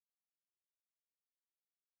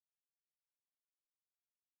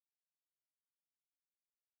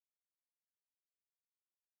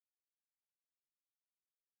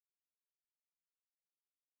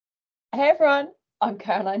Hey everyone, I'm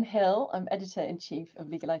Caroline Hill. I'm editor-in-chief of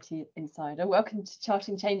Legal IT Insider. Welcome to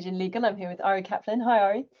Charting Change in Legal. I'm here with Ari Kaplan. Hi,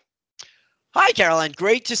 Ari. Hi, Caroline.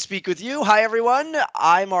 Great to speak with you. Hi, everyone.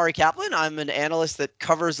 I'm Ari Kaplan. I'm an analyst that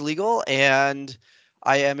covers legal, and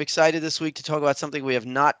I am excited this week to talk about something we have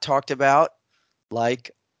not talked about,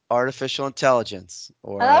 like artificial intelligence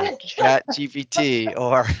or chat GPT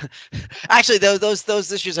or actually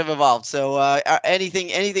those issues have evolved. So anything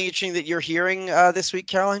interesting that you're hearing this week,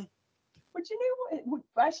 Caroline? Well, do you know what?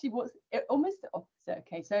 Actually, what's it, almost the opposite.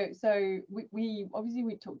 Okay, so we obviously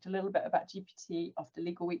we talked a little bit about GPT after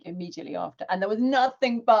Legal Week immediately after, and there was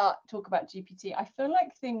nothing but talk about GPT. I feel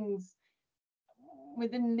like things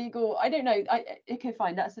within legal, I don't know, okay,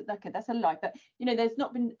 fine, that's a lie, but there's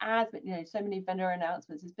not been as so many vendor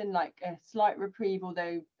announcements. There's been like a slight reprieve,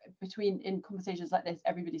 although between in conversations like this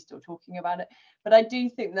everybody's still talking about it. But I do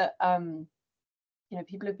think that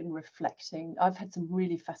people have been reflecting. I've had some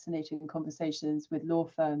really fascinating conversations with law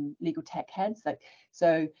firm legal tech heads. Like,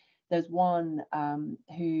 so there's one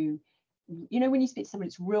who, when you speak to somebody,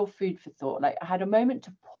 it's real food for thought. Like, I had a moment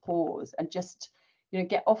to pause and just,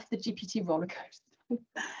 get off the GPT roller coaster.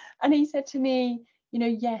 And he said to me,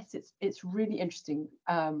 yes, it's really interesting.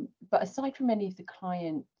 But aside from any of the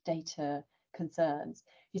client data concerns,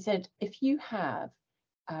 he said, if you have,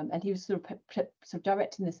 and he was sort of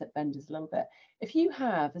directing this at vendors a little bit. If you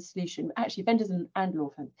have a solution, actually vendors and law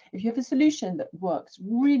firms, if you have a solution that works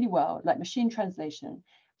really well, like machine translation,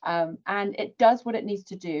 and it does what it needs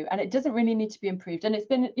to do, and it doesn't really need to be improved, and it's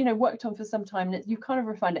been worked on for some time, and you kind of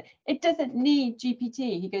refined it. It doesn't need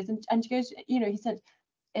GPT. He goes and he goes, he said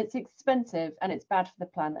it's expensive and it's bad for the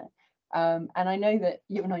planet. And I know that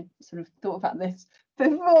you and I sort of thought about this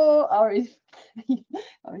before. Ari's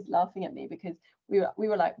laughing at me because we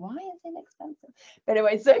were like, why is it expensive? But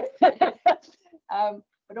anyway, so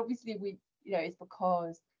but obviously it's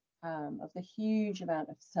because of the huge amount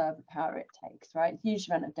of server power it takes, right? Huge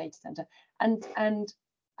amount of data center, and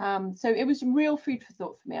so it was real food for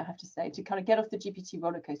thought for me, I have to say, to kind of get off the GPT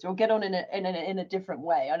roller coaster or get on in a different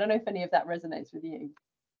way. I don't know if any of that resonates with you.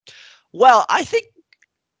 Well, I think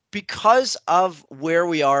because of where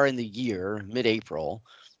we are in the year, mid-April,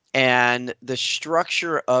 and the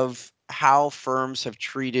structure of how firms have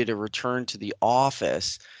treated a return to the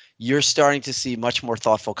office, you're starting to see much more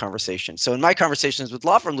thoughtful conversation. So in my conversations with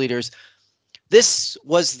law firm leaders, this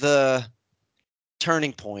was the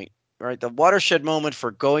turning point, right? The watershed moment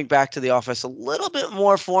for going back to the office a little bit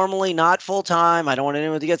more formally, not full time. I don't want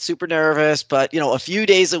anyone to get super nervous, but a few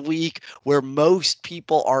days a week where most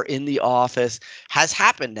people are in the office has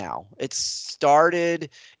happened now. It started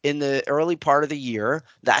in the early part of the year.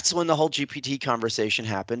 That's when the whole GPT conversation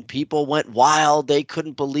happened. People went wild. They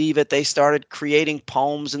couldn't believe it. They started creating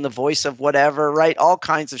poems in the voice of whatever, right? All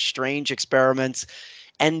kinds of strange experiments.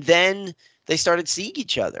 And then they started seeing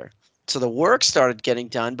each other. So the work started getting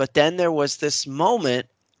done, but then there was this moment.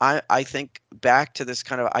 I think back to this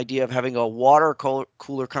kind of idea of having a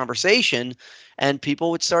cooler conversation, and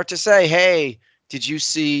people would start to say, "Hey, did you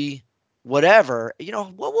see whatever?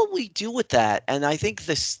 What will we do with that?" And I think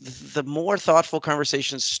the more thoughtful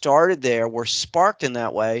conversations started there, were sparked in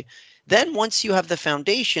that way. Then once you have the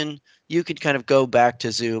foundation, you could kind of go back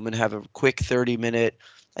to Zoom and have a quick 30-minute.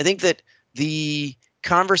 I think that the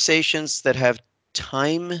conversations that have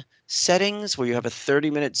time settings where you have a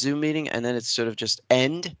 30-minute Zoom meeting and then it's sort of just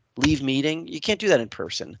leave meeting. You can't do that in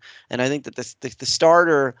person. And I think that the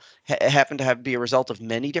starter happened to be a result of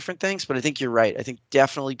many different things, but I think you're right. I think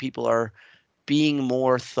definitely people are being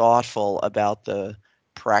more thoughtful about the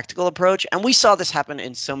practical approach. And we saw this happen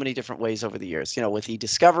in so many different ways over the years. With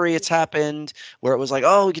e-discovery, it's happened where it was like,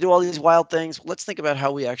 oh, we can do all these wild things. Let's think about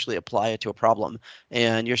how we actually apply it to a problem.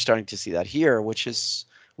 And you're starting to see that here, which is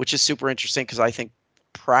super interesting because I think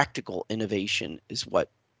practical innovation is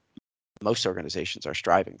what most organizations are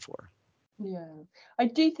striving for. Yeah, I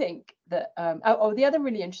do think that. The other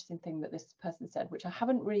really interesting thing that this person said, which I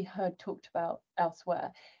haven't really heard talked about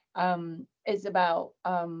elsewhere, is about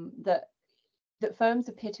that firms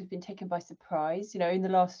appear to have been taken by surprise, in the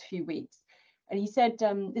last few weeks. And he said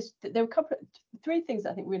there were three things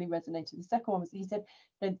that I think really resonated. The second one was he said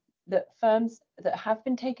that firms that have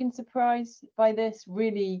been taken surprise by this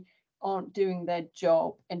really aren't doing their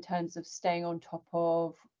job in terms of staying on top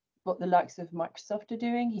of what the likes of Microsoft are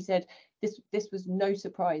doing. He said this was no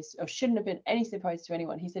surprise or shouldn't have been any surprise to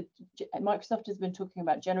anyone. He said Microsoft has been talking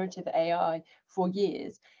about generative AI for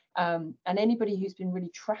years, and anybody who's been really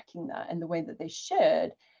tracking that in the way that they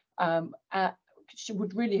should,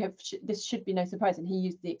 would really have, this should be no surprise. And he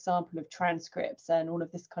used the example of transcripts and all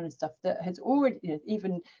of this kind of stuff that has already,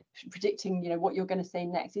 even predicting, what you're going to say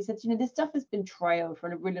next. He said, this stuff has been trailed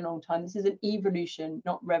for a really long time. This is an evolution,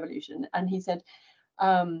 not revolution. And he said,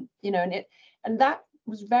 and that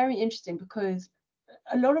was very interesting, because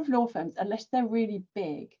a lot of law firms, unless they're really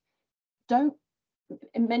big, don't,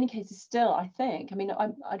 in many cases still, I think,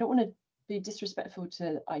 I don't want to be disrespectful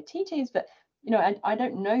to IT teams, but I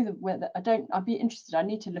don't know whether, I'd be interested. I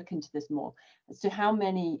need to look into this more as to how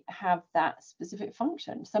many have that specific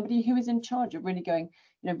function. Somebody who is in charge of really going,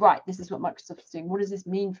 right, this is what Microsoft's doing. What does this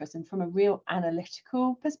mean for us? And from a real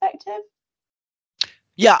analytical perspective.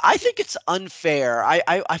 Yeah, I think it's unfair.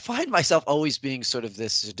 I find myself always being sort of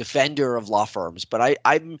this defender of law firms, but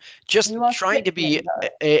I'm just You are trying to be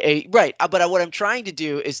Switzerland, right. But what I'm trying to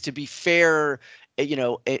do is to be fair,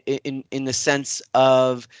 in the sense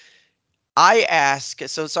of I ask.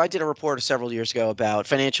 So I did a report several years ago about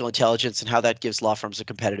financial intelligence and how that gives law firms a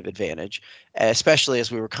competitive advantage, especially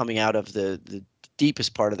as we were coming out of the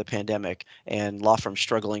deepest part of the pandemic and law firms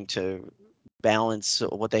struggling to balance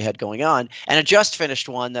what they had going on. And I just finished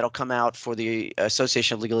one that'll come out for the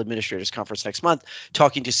Association of Legal Administrators conference next month,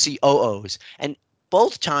 talking to COOs. And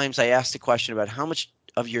both times I asked a question about how much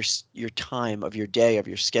of your time, of your day, of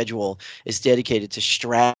your schedule is dedicated to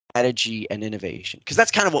strategy and innovation, because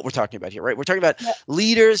that's kind of what we're talking about here, right? We're talking about yeah.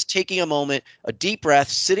 leaders taking a moment, a deep breath,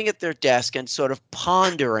 sitting at their desk and sort of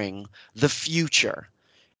pondering the future.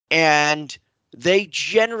 And they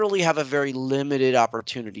generally have a very limited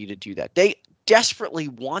opportunity to do that. They desperately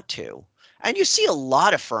want to. And you see a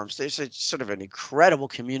lot of firms. There's a sort of an incredible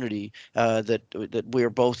community that we're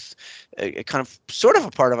both kind of sort of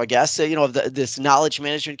a part of, I guess. Of this knowledge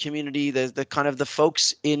management community, the kind of the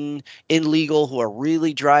folks in legal who are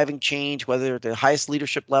really driving change, whether at the highest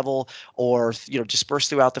leadership level or dispersed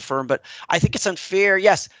throughout the firm. But I think it's unfair.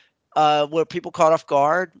 Yes, were people caught off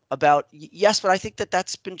guard about? Yes, but I think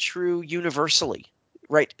that's been true universally,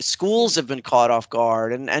 right? Schools have been caught off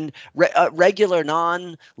guard, and regular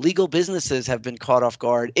non-legal businesses have been caught off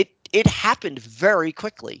guard. It happened very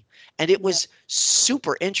quickly, and it Yeah. was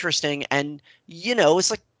super interesting. And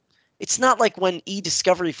it's not like when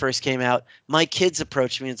e-discovery first came out, my kids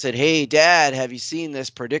approached me and said, "Hey, Dad, have you seen this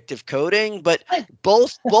predictive coding?" But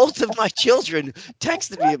both of my children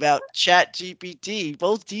texted me about Chat GPT,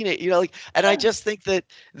 both teenage, and I just think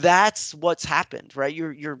that's what's happened, right?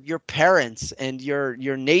 Your parents and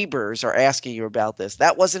your neighbors are asking you about this.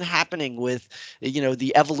 That wasn't happening with,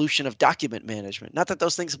 the evolution of document management. Not that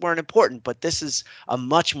those things weren't important, but this is a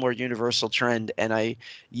much more universal trend.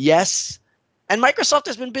 Yes, and Microsoft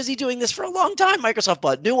has been busy doing this for a long time. Microsoft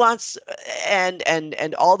bought Nuance and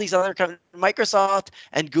all these other Microsoft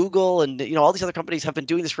and Google and all these other companies have been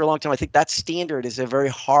doing this for a long time. I think that standard is a very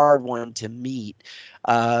hard one to meet.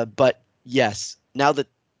 But yes, now that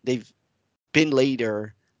they've been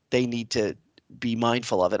later, they need to be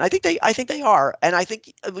mindful of it. I think they are. And I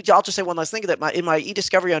think I'll just say one last thing, that in my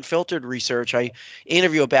eDiscovery Unfiltered research, I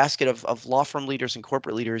interview a basket of law firm leaders and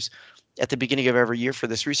corporate leaders at the beginning of every year for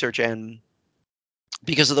this research. And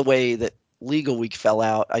because of the way that Legal Week fell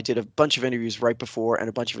out, I did a bunch of interviews right before and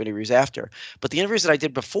a bunch of interviews after. But the interviews that I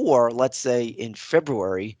did before, let's say in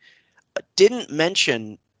February, didn't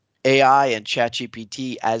mention AI and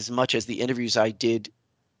ChatGPT as much as the interviews I did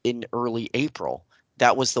in early April.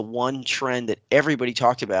 That was the one trend that everybody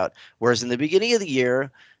talked about. Whereas in the beginning of the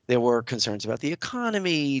year, there were concerns about the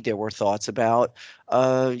economy. There were thoughts about,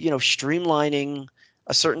 streamlining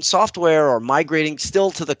a certain software or migrating still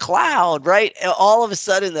to the cloud, right? All of a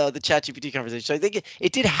sudden, though, the ChatGPT conversation. So I think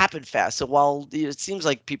it did happen fast. So while it seems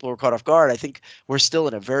like people were caught off guard, I think we're still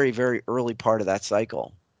in a very, very early part of that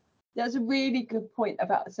cycle. That's a really good point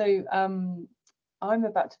about, so I'm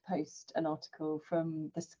about to post an article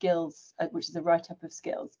from the Skills, which is a write-up of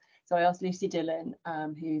Skills. So I asked Lucy Dillon,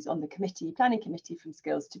 who's on the planning committee from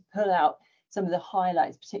Skills, to pull out some of the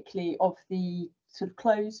highlights, particularly of the sort of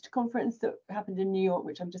closed conference that happened in New York,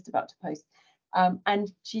 which I'm just about to post.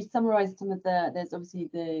 And she summarized some of there's obviously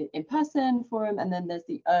the in-person forum, and then there's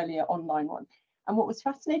the earlier online one. And what was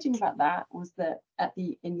fascinating about that was that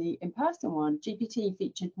in the in-person one, GPT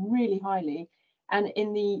featured really highly, and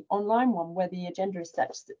in the online one, where the agenda is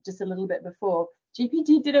set just a little bit before,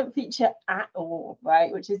 GPT didn't feature at all,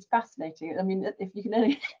 right? Which is fascinating. I mean, if you can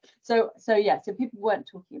only, so people weren't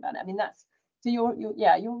talking about it. I mean, that's, so you're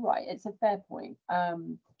right. It's a fair point.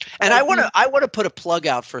 And I want to put a plug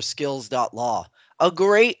out for skills.law. A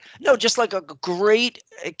great, no, just like a great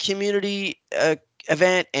community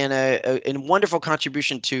event and a wonderful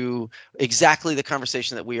contribution to exactly the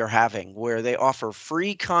conversation that we are having, where they offer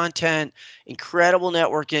free content, incredible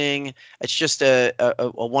networking. It's just a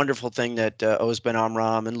wonderful thing that Ozben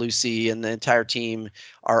Amram and Lucy and the entire team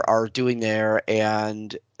are doing there.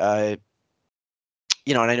 And and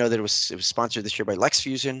I know that it was sponsored this year by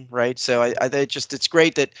LexFusion, right? So it's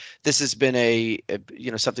great that this has been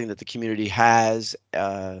something that the community has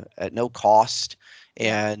at no cost,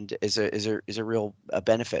 Yeah. and is a real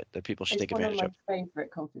benefit that people should It's take one of advantage my of.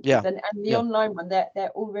 favorite conferences, Yeah, and the yeah. online one,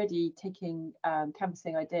 they're already taking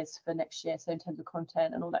canvassing ideas for next year, so in terms of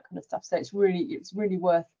content and all that kind of stuff. So it's really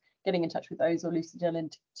worth getting in touch with those, or Lucy Dillon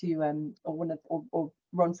or one of or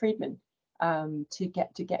Ron Friedman to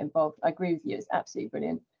get involved. I agree with you, it's absolutely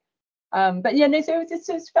brilliant. But yeah, no, so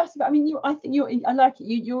it's fascinating. I mean, I think I like it.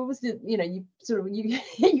 You're always, you sort of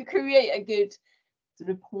you create a good sort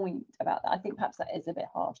of point about that. I think perhaps that is a bit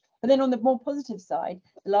harsh. But then on the more positive side,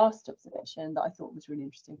 the last observation that I thought was really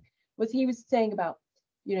interesting was he was saying about,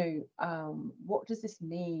 what does this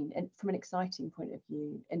mean, and from an exciting point of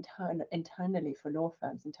view, internally for law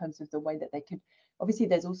firms, in terms of the way that they could. Obviously,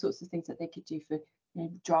 there's all sorts of things that they could do for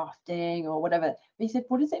drafting or whatever. But he said,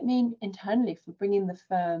 what does it mean internally for bringing the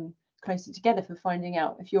firm closer together, for finding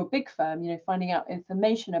out, if you're a big firm, finding out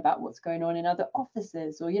information about what's going on in other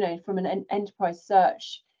offices, or from an enterprise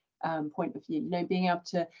search point of view, being able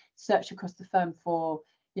to search across the firm for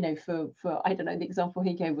for I don't know, the example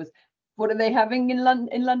he gave was, what are they having in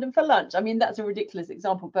London for lunch? I mean, that's a ridiculous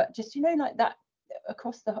example, but just like that,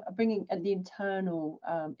 across bringing the internal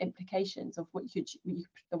implications of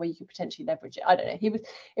the way you could potentially leverage it. I don't know.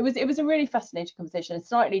 It was a really fascinating conversation, and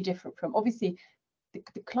slightly different from, obviously,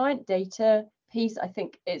 the client data piece. I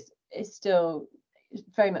think is still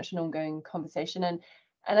very much an ongoing conversation, and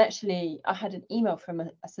actually I had an email from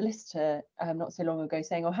a solicitor not so long ago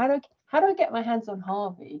saying, oh, how do I get my hands on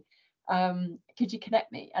Harvey, could you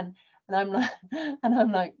connect me, and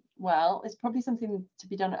I'm like, well, it's probably something to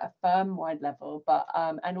be done at a firm wide level, but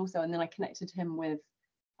and then I connected him with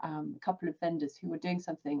a couple of vendors who were doing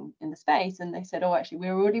something in the space, and they said, oh, actually,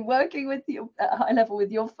 we're already working with you at a high level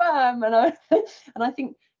with your firm. And I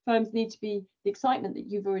think firms need to be the excitement that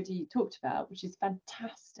you've already talked about, which is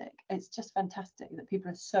fantastic. It's just fantastic that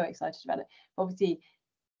people are so excited about it. But obviously,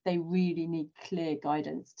 they really need clear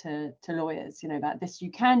guidance to lawyers, about this.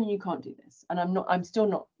 You can and you can't do this. And I'm still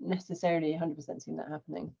not necessarily 100% seeing that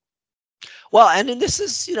happening. Well, and then this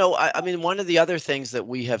is, I mean, one of the other things that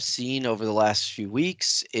we have seen over the last few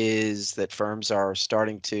weeks is that firms are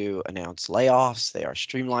starting to announce layoffs. They are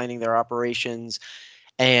streamlining their operations,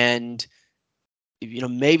 and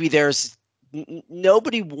maybe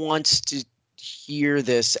nobody wants to hear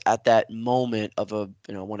this at that moment of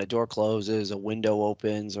when a door closes, a window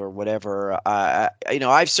opens, or whatever.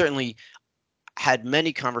 I've certainly had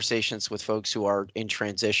many conversations with folks who are in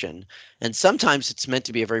transition, and sometimes it's meant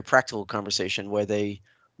to be a very practical conversation where they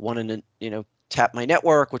want to, tap my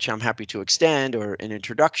network, which I'm happy to extend, or an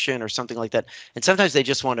introduction or something like that. And sometimes they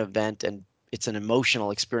just want to vent, and it's an emotional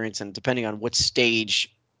experience. And depending on what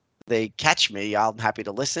stage they catch me, I'm happy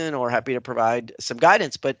to listen or happy to provide some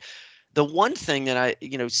guidance. But the one thing that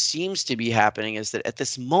seems to be happening is that at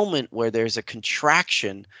this moment where there's a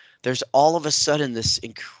contraction, there's all of a sudden this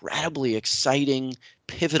incredibly exciting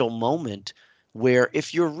pivotal moment where,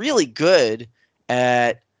 if you're really good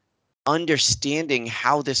at understanding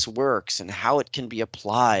how this works and how it can be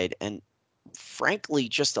applied, and frankly,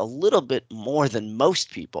 just a little bit more than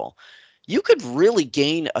most people, you could really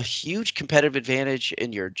gain a huge competitive advantage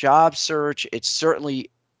in your job search. It's certainly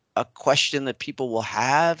a question that people will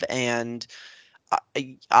have, and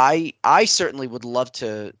I certainly would love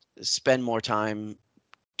to spend more time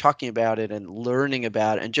talking about it and learning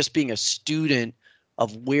about it and just being a student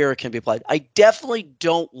of where it can be applied. I definitely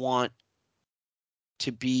don't want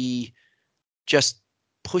to be just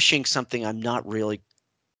pushing something I'm not really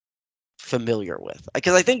familiar with,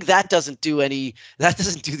 because I think that doesn't do the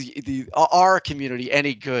our community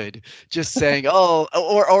any good, just saying, oh,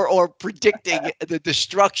 or predicting the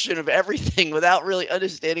destruction of everything without really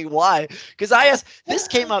understanding why. Because this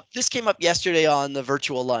came up yesterday on the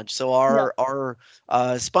virtual lunch. So Yeah. our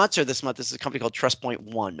sponsor this month, this is a company called TrustPoint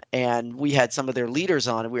One, and we had some of their leaders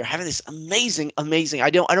on, and we were having this amazing.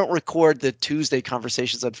 I don't record the Tuesday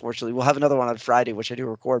conversations, unfortunately. We'll have another one on Friday, which I do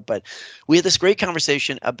record, but we had this great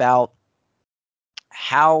conversation about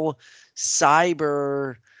how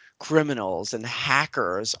cyber criminals and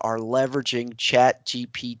hackers are leveraging chat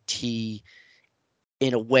gpt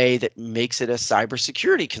in a way that makes it a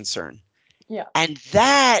cybersecurity concern. Yeah. And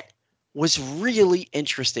that was really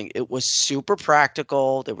interesting. It was super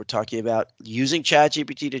practical. They were talking about using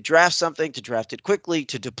ChatGPT to draft something, to draft it quickly,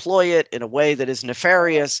 to deploy it in a way that is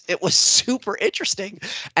nefarious. It was super interesting,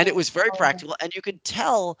 and it was very Oh, practical. And you could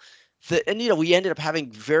tell that, and we ended up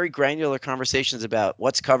having very granular conversations about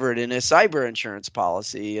what's covered in a cyber insurance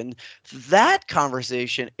policy. And that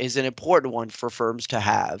conversation is an important one for firms to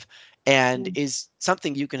have, and mm. is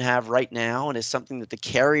something you can have right now, and is something that the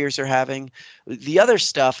carriers are having. The other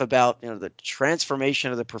stuff about the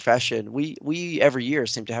transformation of the profession, we every year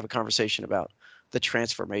seem to have a conversation about the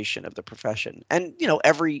transformation of the profession, and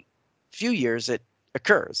every few years it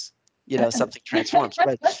occurs. Something transforms,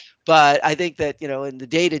 but I think that in the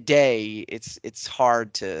day to day, it's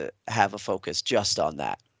hard to have a focus just on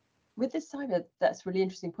that. With this cyber, that's a really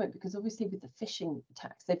interesting point, because obviously with the phishing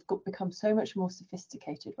attacks, they've become so much more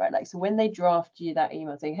sophisticated, right? Like, so when they draft you that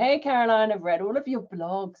email saying, "Hey, Caroline, I've read all of your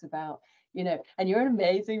blogs about, and you're an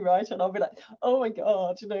amazing writer," and I'll be like, "Oh my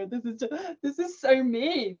god, this is so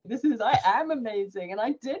me. I am amazing, and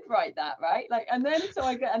I did write that, right?" Like, and then so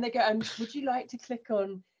I go, and they go, "And would you like to click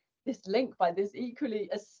on this link by this equally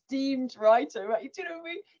esteemed writer," right? Do you know what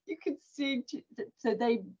I mean? You could see, so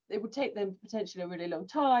it would take them potentially a really long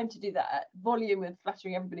time to do that at volume and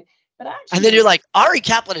flattering everybody. But And then you're actually, like, Ari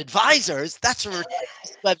Kaplan Advisors, that's a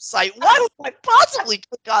ridiculous website. Why would I possibly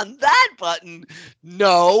click on that button?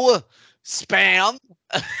 No, spam.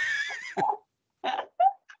 that's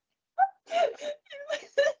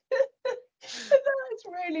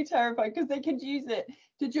really terrifying, because they could use it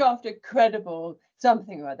to draft a credible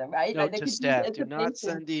something or other, right? Like Note they to could use it staff, as do a not basis.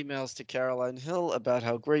 send emails to Caroline Hill about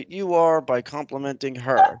how great you are by complimenting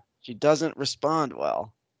her. She doesn't respond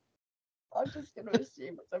well. I'm just going to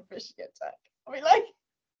assume it's a phishing attack. I mean, like,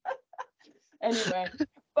 anyway,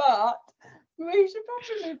 but we should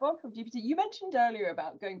probably move on from GPT. You mentioned earlier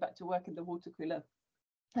about going back to work in the water cooler.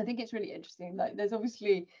 I think it's really interesting. Like, there's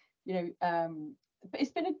obviously, but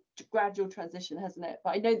it's been a gradual transition, hasn't it?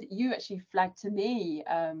 But I know that you actually flagged to me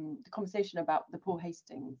the conversation about the Paul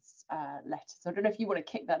Hastings letter. So I don't know if you want to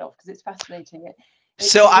kick that off, because it's fascinating. It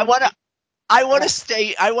So kind I of, want to I want yeah, to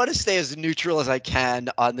stay. I want to stay as neutral as I can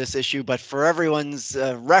on this issue. But for everyone's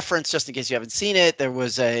reference, just in case you haven't seen it, there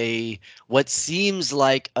was what seems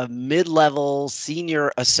like a mid-level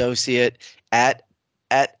senior associate at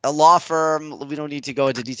at a law firm. We don't need to go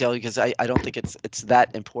into detail because I don't think it's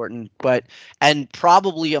that important. But and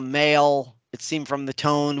probably a male. It seemed from the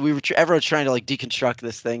tone everyone's trying to like deconstruct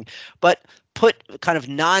this thing, but put kind of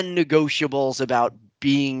non-negotiables about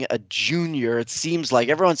being a junior. It seems like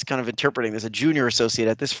everyone's kind of interpreting this a junior associate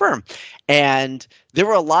at this firm. And there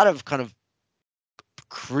were a lot of kind of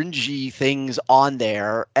cringy things on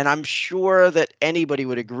there. And I'm sure that anybody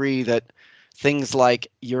would agree that things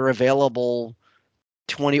like you're available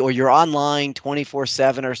 20 or you're online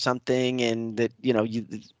 24/7 or something, and that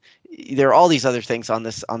there are all these other things on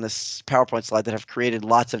this PowerPoint slide that have created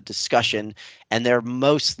lots of discussion, and they're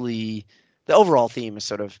mostly the overall theme is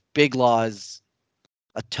sort of big laws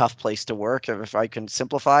a tough place to work if I can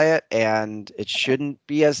simplify it, and it shouldn't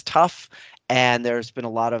be as tough. And there's been a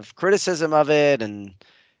lot of criticism of it,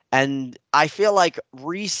 and I feel like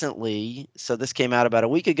recently, so this came out about a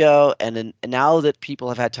week ago, and now that people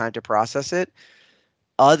have had time to process it,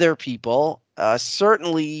 other people,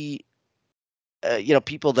 certainly,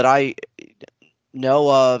 people that I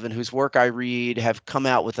know of and whose work I read have come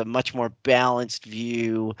out with a much more balanced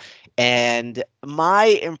view. And my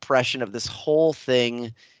impression of this whole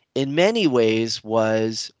thing, in many ways,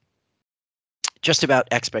 was just about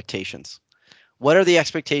expectations. What are the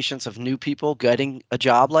expectations of new people getting a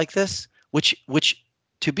job like this? Which,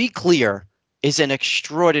 to be clear, is an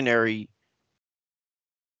extraordinary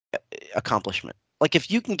accomplishment. Like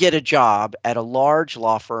if you can get a job at a large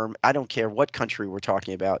law firm, I don't care what country we're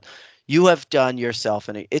talking about, you have done yourself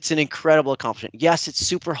and it's an incredible accomplishment. Yes, it's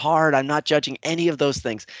super hard. I'm not judging any of those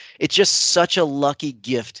things. It's just such a lucky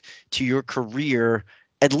gift to your career,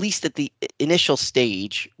 at least at the initial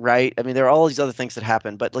stage, right? I mean, there are all these other things that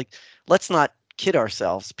happen, but like let's not kid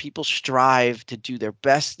ourselves. People strive to do their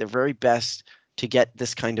best, their very best to get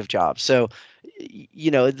this kind of job. So,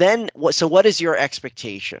 then what is your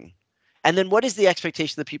expectation? And then what is the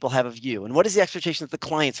expectation that people have of you? And what is the expectation that the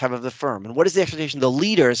clients have of the firm? And what is the expectation the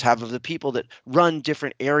leaders have of the people that run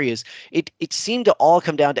different areas? It seemed to all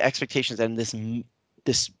come down to expectations and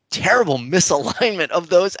this terrible misalignment of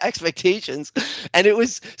those expectations. And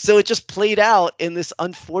it just played out in this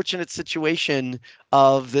unfortunate situation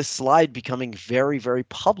of this slide becoming very, very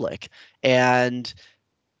public. And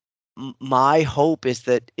my hope is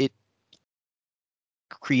that it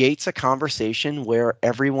creates a conversation where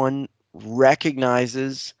everyone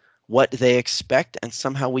recognizes what they expect, and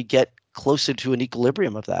somehow we get closer to an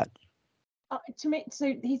equilibrium of that. To me,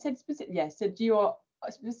 so he said specifically, yes. So you are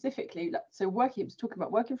specifically, so working. He was talking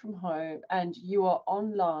about working from home, and you are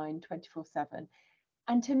online 24/7.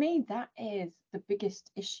 And to me, that is the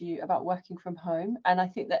biggest issue about working from home. And I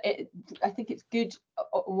think that I think it's good,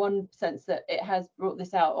 one sense that it has brought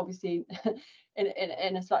this out, obviously,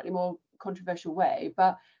 in a slightly more controversial way.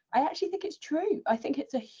 But I actually think it's true. I think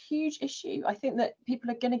it's a huge issue. I think that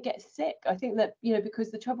people are going to get sick. I think that,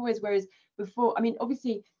 because the trouble is, whereas before, I mean,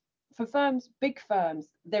 obviously, for firms, big firms,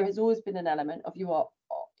 there has always been an element of you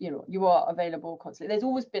are available constantly. There's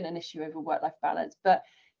always been an issue over work-life balance. But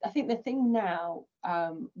I think the thing now,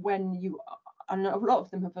 when and a lot of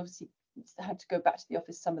them have obviously had to go back to the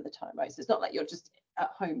office some of the time, right? So it's not like you're just at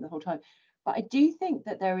home the whole time. But I do think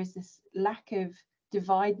that there is this lack of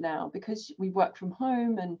divide now, because we work from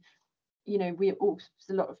home, and we all,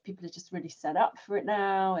 a lot of people are just really set up for it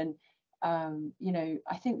now. And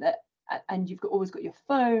I think that, and you've always got your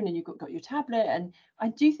phone, and you've got your tablet. And I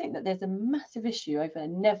do think that there's a massive issue over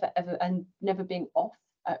never being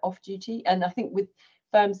off duty. And I think with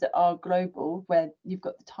firms that are global, where you've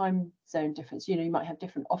got the time zone difference, you might have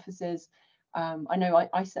different offices. I know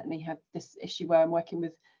I certainly have this issue where I'm working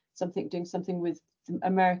with doing something with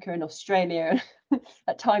America and Australia.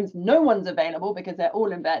 At times, no one's available because they're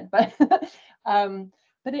all in bed. But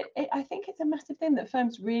I think it's a massive thing that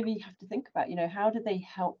firms really have to think about. How do they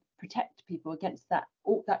help protect people against that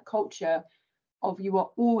culture of you are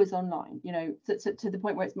always online? To the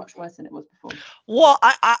point where it's much worse than it was before. Well,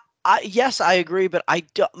 yes, I agree, but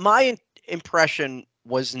my impression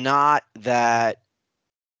was not that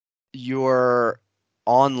you're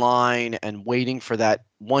online and waiting for that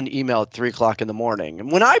one email at 3 o'clock in the morning.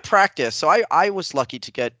 And when I practiced, so I was lucky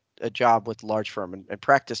to get a job with a large firm and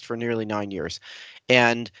practiced for nearly 9 years.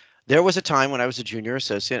 And there was a time when I was a junior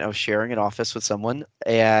associate, I was sharing an office with someone,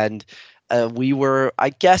 and we were, I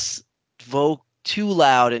guess, too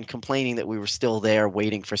loud and complaining that we were still there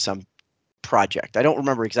waiting for some project. I don't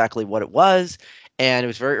remember exactly what it was. And it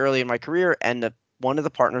was very early in my career. And one of the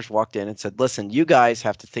partners walked in and said, listen, you guys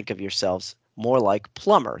have to think of yourselves more like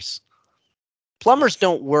plumbers. Plumbers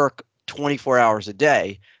don't work 24 hours a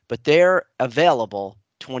day, but they're available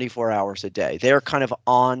 24 hours a day. They're kind of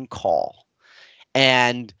on call.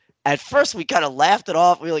 And at first we kind of laughed it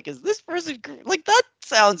off. We were like, is this person like, that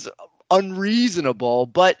sounds unreasonable?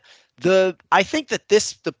 But I think that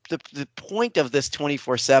the point of this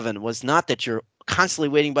 24/7 was not that you're constantly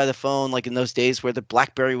waiting by the phone like in those days where the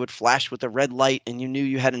BlackBerry would flash with a red light and you knew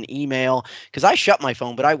you had an email. Because I shut my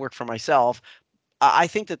phone, but I work for myself. I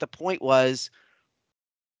think that the point was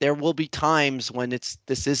there will be times when this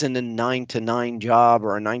isn't a 9 to 9 job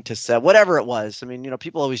or a 9 to 7, whatever it was. I mean,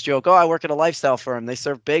 people always joke, "Oh, I work at a lifestyle firm. They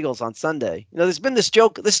serve bagels on Sunday." There's been this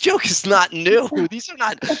joke. This joke is not new. These are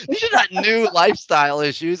not new lifestyle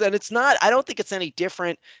issues, and it's not. I don't think it's any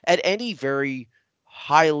different at any very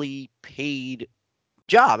highly paid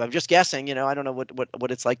job. I'm just guessing. I don't know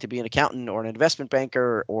what it's like to be an accountant or an investment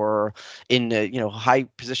banker or in a high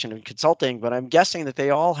position in consulting, but I'm guessing that they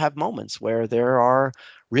all have moments where there are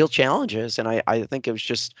real challenges, and I think it was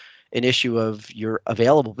just an issue of you're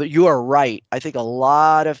available. But you are right. I think a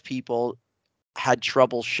lot of people had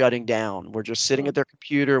trouble shutting down. We're just sitting at their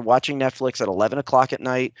computer watching Netflix at 11 o'clock at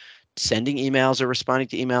night, sending emails or responding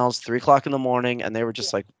to emails 3 o'clock in the morning, and they were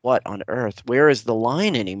just like, "What on earth? Where is the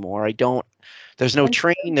line anymore? I don't." There's no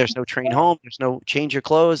train. There's no train home. There's no change your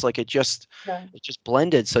clothes. Like it just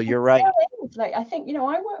blended. So you're right. Like I think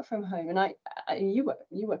I work from home, and you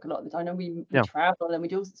work a lot of the time. I know we Yeah. travel and we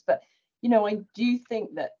do all this, but I do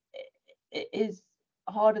think that it is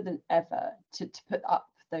harder than ever to put up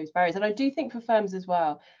those barriers. And I do think for firms as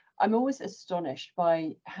well, I'm always astonished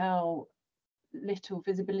by how little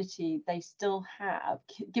visibility they still have,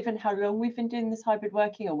 given how long we've been doing this hybrid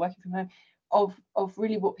working or working from home, of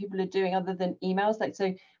really what people are doing other than emails. Like,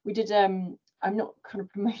 so we did I'm not kind of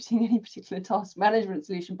promoting any particular task management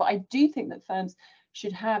solution, but I do think that firms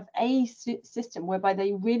should have a system whereby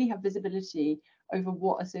they really have visibility over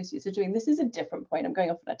what associates are doing. This is a different point. I'm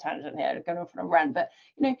going off on a tangent here, going off on a rant, but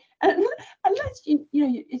unless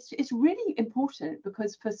it's really important,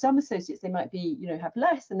 because for some associates they might be have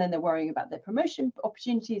less, and then they're worrying about their promotion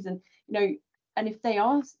opportunities, and and if they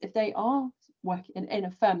are working in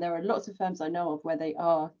a firm, there are lots of firms I know of where they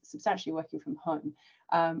are substantially working from home,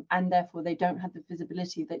 and therefore they don't have the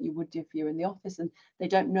visibility that you would do if you're in the office, and they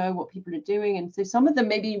don't know what people are doing. And so some of them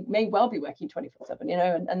may well be working 24/7,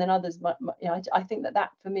 and then others might, I think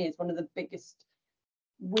that for me is one of the biggest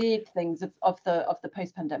weird things of the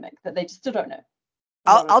post-pandemic, that they just still don't know.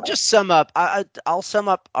 I'll just sum up. I'll sum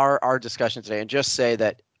up our discussion today and just say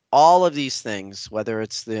that all of these things, whether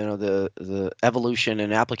it's the evolution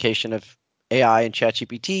and application of AI and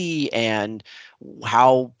ChatGPT, and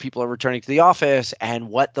how people are returning to the office, and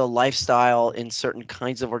what the lifestyle in certain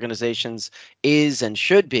kinds of organizations is and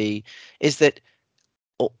should be, is that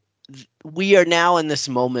we are now in this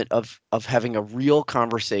moment of having a real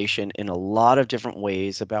conversation in a lot of different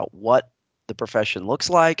ways about what the profession looks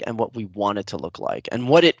like and what we want it to look like and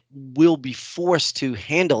what it will be forced to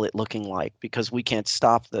handle it looking like, because we can't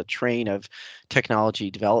stop the train of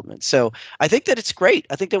technology development. So I think that it's great.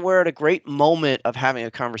 I think that we're at a great moment of having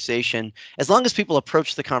a conversation, as long as people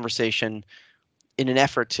approach the conversation in an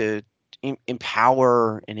effort to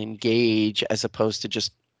empower and engage, as opposed to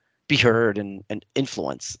just be heard and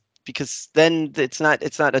influence, because then it's not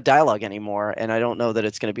a dialogue anymore, and I don't know that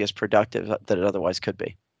it's going to be as productive that it otherwise could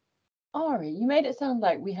be. Ari, you made it sound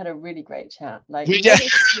like we had a really great chat. Like We you made just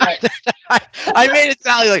it sound like I made it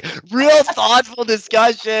sound like real thoughtful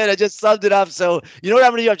discussion. I just summed it up. So you know what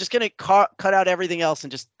I'm going to do? I'm just going to cut out everything else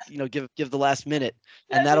and just give the last minute,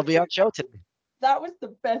 and let's that'll just be our show today. that was the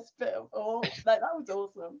best bit of all. Like that was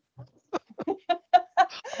awesome.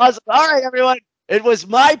 Awesome. All right, everyone. It was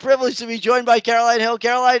my privilege to be joined by Caroline Hill.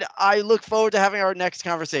 Caroline, I look forward to having our next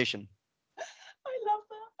conversation. I love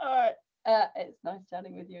that. All right. It's nice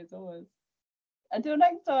chatting with you as always. Until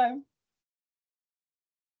next time.